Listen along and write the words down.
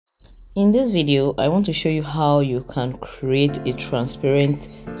In this video, I want to show you how you can create a transparent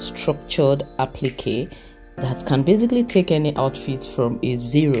structured applique that can basically take any outfit from a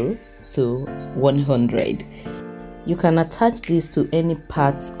 0 to 100. You can attach this to any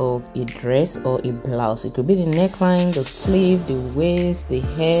part of a dress or a blouse. It could be the neckline, the sleeve, the waist, the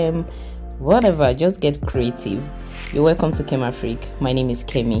hem, whatever. Just get creative. You're welcome to Kemafrik. My name is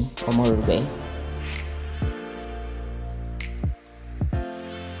Kemi Omorube.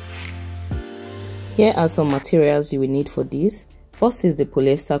 Here are some materials you will need for this. First is the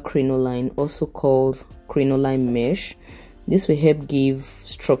polyester crinoline, also called crinoline mesh. This will help give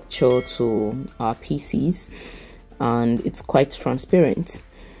structure to our pieces and it's quite transparent.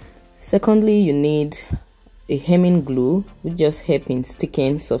 Secondly, you need a hemming glue, which just helps in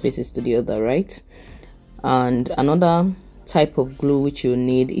sticking surfaces to the other, right? And another type of glue which you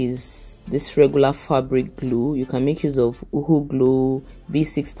need is this regular fabric glue. You can make use of Uhu glue,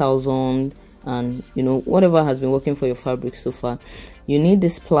 B6000, and whatever has been working for your fabric so far. You need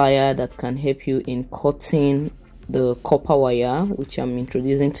this plier that can help you in cutting the copper wire, which I'm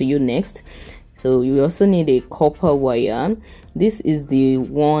introducing to you next. So you also need a copper wire. This is the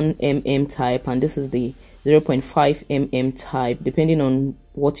 1mm type and this is the 0.5mm type, depending on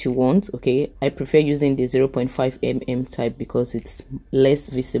what you want. Okay, I prefer using the 0.5mm type because it's less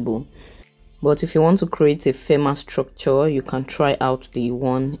visible, but if you want to create a firmer structure, you can try out the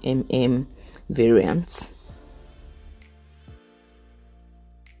 1mm variant.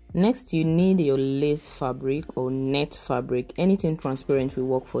 Next, you need your lace fabric or net fabric. Anything transparent will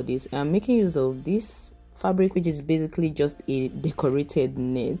work for this. I'm making use of this fabric, which is basically just a decorated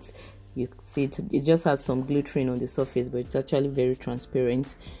net. You see it just has some glittering on the surface, but it's actually very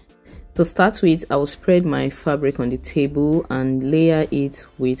transparent. To start with, I will spread my fabric on the table and layer it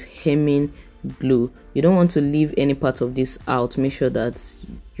with hemming glue. You don't want to leave any part of this out. Make sure that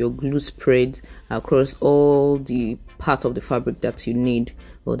your glue spreads across all the part of the fabric that you need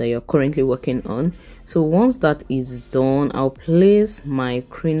or that you're currently working on. So once that is done, I'll place my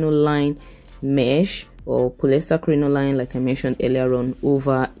crinoline mesh or polyester crinoline, like I mentioned earlier on,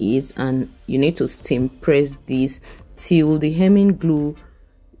 over it, and you need to steam press this till the hemming glue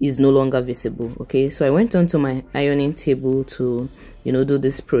is no longer visible. Okay, so I went onto my ironing table to do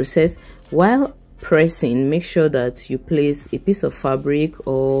this process. While pressing, make sure that you place a piece of fabric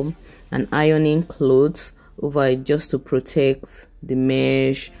or an ironing cloth over it, just to protect the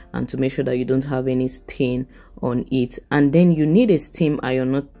mesh and to make sure that you don't have any stain on it. And then you need a steam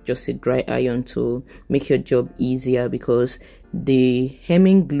iron, not just a dry iron, to make your job easier, because the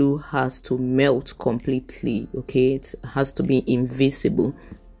hemming glue has to melt completely. Okay, it has to be invisible.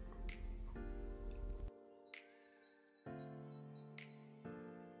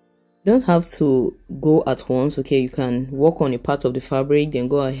 You don't have to go at once. Okay, you can work on a part of the fabric, then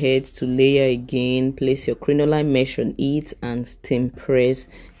go ahead to layer again, place your crinoline mesh on it and steam press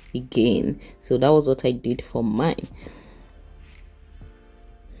again. So that was what I did for mine.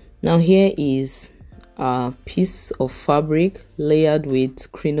 Now here is a piece of fabric layered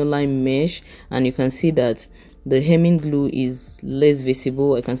with crinoline mesh, and you can see that the hemming glue is less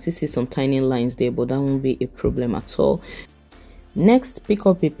visible. I can still see some tiny lines there, but that won't be a problem at all. Next, pick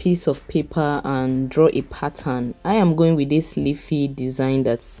up a piece of paper and draw a pattern. I am going with this leafy design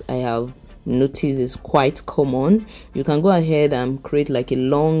that I have noticed is quite common. You can go ahead and create like a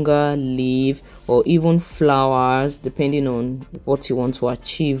longer leaf or even flowers, depending on what you want to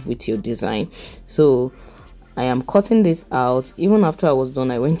achieve with your design. So I am cutting this out. Even after I was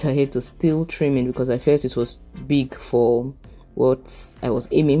done, I went ahead to still trim it because I felt it was big for what I was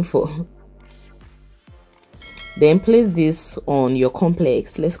aiming for. Then place this on your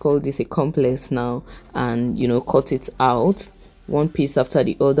complex. Let's call this a complex now, and cut it out one piece after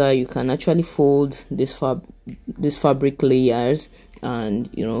the other. You can actually fold this fabric layers and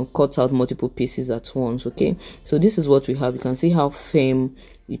cut out multiple pieces at once. Okay, so this is what we have. You can see how firm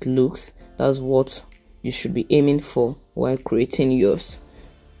it looks. That's what you should be aiming for while creating yours.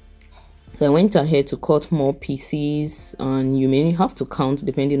 So I went ahead to cut more pieces, and you may have to count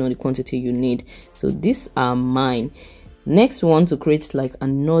depending on the quantity you need. So these are mine. Next, we want to create like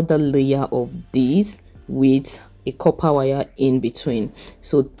another layer of these with a copper wire in between.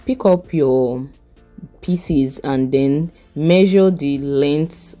 So pick up your pieces and then measure the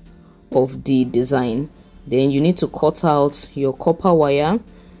length of the design. Then you need to cut out your copper wire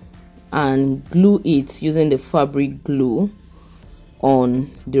and glue it using the fabric glue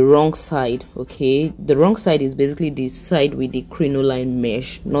on the wrong side. Okay, the wrong side is basically the side with the crinoline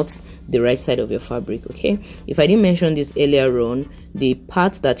mesh, not the right side of your fabric. Okay, if I didn't mention this earlier on, the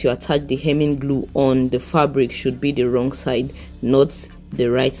part that you attach the hemming glue on the fabric should be the wrong side, not the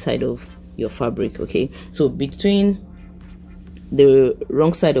right side of your fabric. Okay, so between the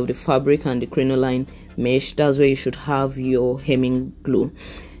wrong side of the fabric and the crinoline mesh, that's where you should have your hemming glue.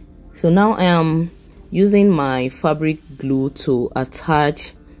 So now I am using my fabric glue to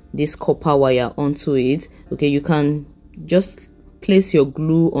attach this copper wire onto it. Okay, you can just place your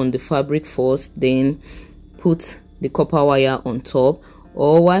glue on the fabric first, then put the copper wire on top,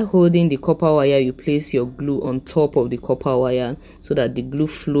 or while holding the copper wire you place your glue on top of the copper wire so that the glue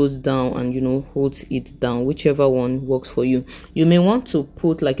flows down and, you know, holds it down. Whichever one works for you. You may want to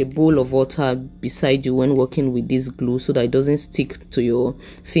put like a bowl of water beside you when working with this glue so that it doesn't stick to your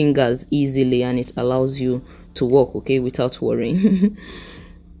fingers easily and it allows you to work, okay, without worrying.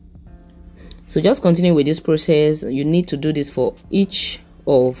 So just continue with this process. You need to do this for each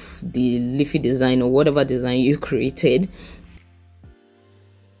of the leafy design or whatever design you created.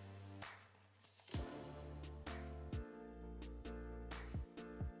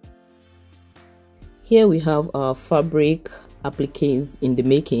 Here we have our fabric appliques in the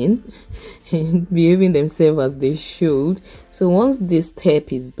making behaving themselves as they should. So once this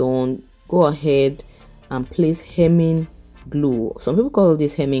step is done, go ahead and place hemming glue. Some people call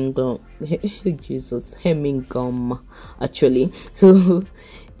this hemming gum. Jesus, hemming gum actually. So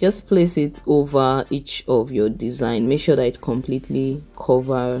just place it over each of your design. Make sure that it completely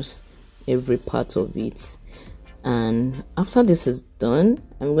covers every part of it. And after this is done,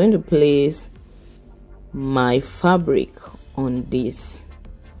 I'm going to place my fabric on this.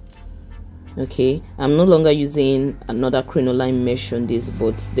 Okay, I'm no longer using another crinoline mesh on this,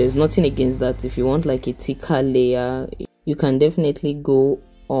 but there's nothing against that. If you want like a thicker layer, you can definitely go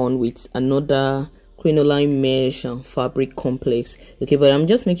on with another crinoline mesh and fabric complex. Okay, but I'm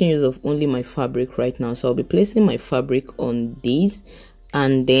just making use of only my fabric right now, so I'll be placing my fabric on this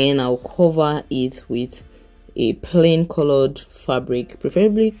and then I'll cover it with a plain colored fabric,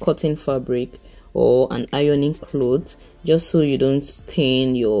 preferably cotton fabric or an ironing cloth, just so you don't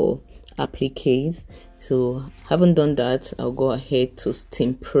stain your appliques. So haven't done that, I'll go ahead to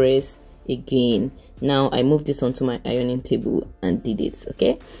steam press again. Now I moved this onto my ironing table and did it.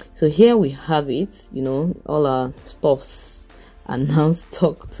 Okay, so here we have it. You know, all our stuffs are now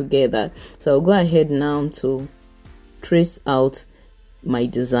stuck together. So I'll go ahead now to trace out my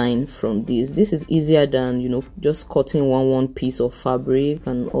design from this. This is easier than, you know, just cutting one piece of fabric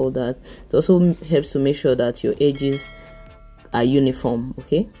and all that. It also helps to make sure that your edges are uniform.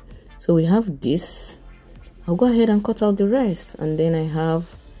 Okay, so we have this. I'll go ahead and cut out the rest, and then I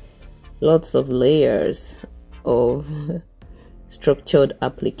have lots of layers of structured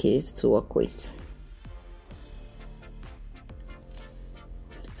appliques to work with.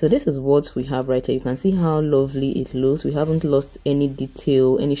 So this is what we have right here. You can see how lovely it looks. We haven't lost any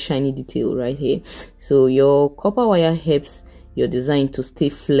detail, any shiny detail right here. So your copper wire helps your design to stay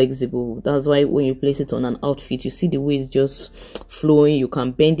flexible. That's why when you place it on an outfit, you see the way it's just flowing. You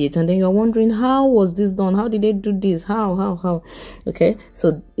can bend it and then you're wondering, how was this done? How did they do this? How? Okay,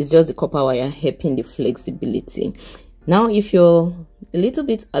 so it's just the copper wire helping the flexibility. Now if you're a little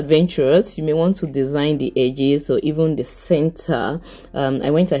bit adventurous, you may want to design the edges or even the center.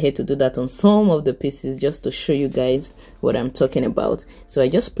 I went ahead to do that on some of the pieces just to show you guys what I'm talking about. So I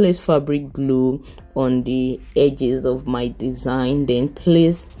just placed fabric glue on the edges of my design, then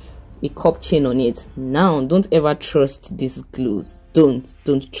place a cup chain on it. Now don't ever trust these glues. Don't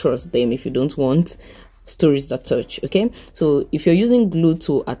trust them if you don't want stories that touch. Okay, so if you're using glue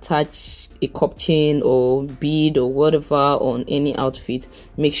to attach a cup chain or bead or whatever on any outfit,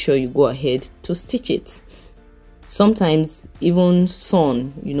 make sure you go ahead to stitch it. Sometimes even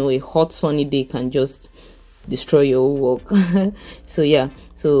sun, you know, a hot sunny day can just destroy your work. So yeah,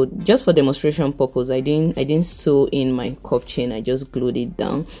 so just for demonstration purpose, I didn't sew in my cup chain. I just glued it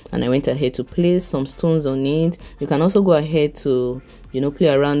down and I went ahead to place some stones on it. You can also go ahead to, you know, play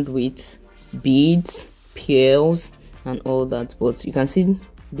around with beads, pearls and all that, but you can see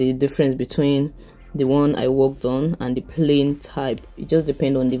the difference between the one I worked on and the plain type. It just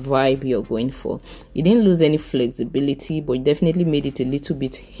depends on the vibe you're going for. It didn't lose any flexibility, but it definitely made it a little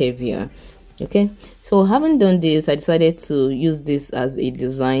bit heavier. Okay, so having done this, I decided to use this as a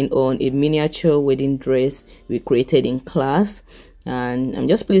design on a miniature wedding dress we created in class, and I'm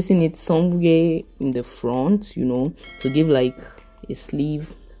just placing it somewhere in the front, you know, to give like a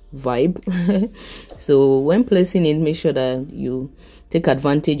sleeve vibe. So when placing it, make sure that you take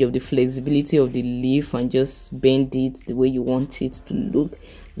advantage of the flexibility of the leaf and just bend it the way you want it to look.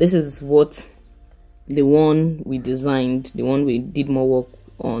 This is what the one we designed, the one we did more work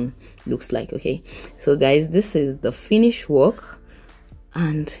on, looks like. Okay, so guys, this is the finished work,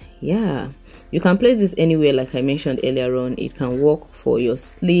 and yeah, You can place this anywhere, like I mentioned earlier on. It can work for your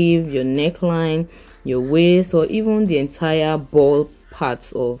sleeve, your neckline, your waist, or even the entire ball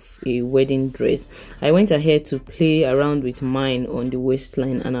parts of a wedding dress. I went ahead to play around with mine on the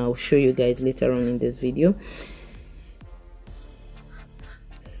waistline, and I'll show you guys later on in this video.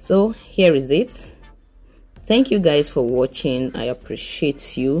 So here is it. Thank you guys for watching. I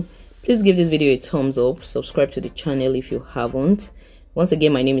appreciate you. Please give this video a thumbs up, subscribe to the channel if you haven't. Once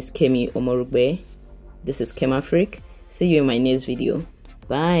again, my name is Kemi Omorugbe. This is Kemafrik. See you in my next video.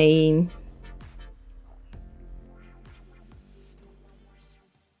 Bye.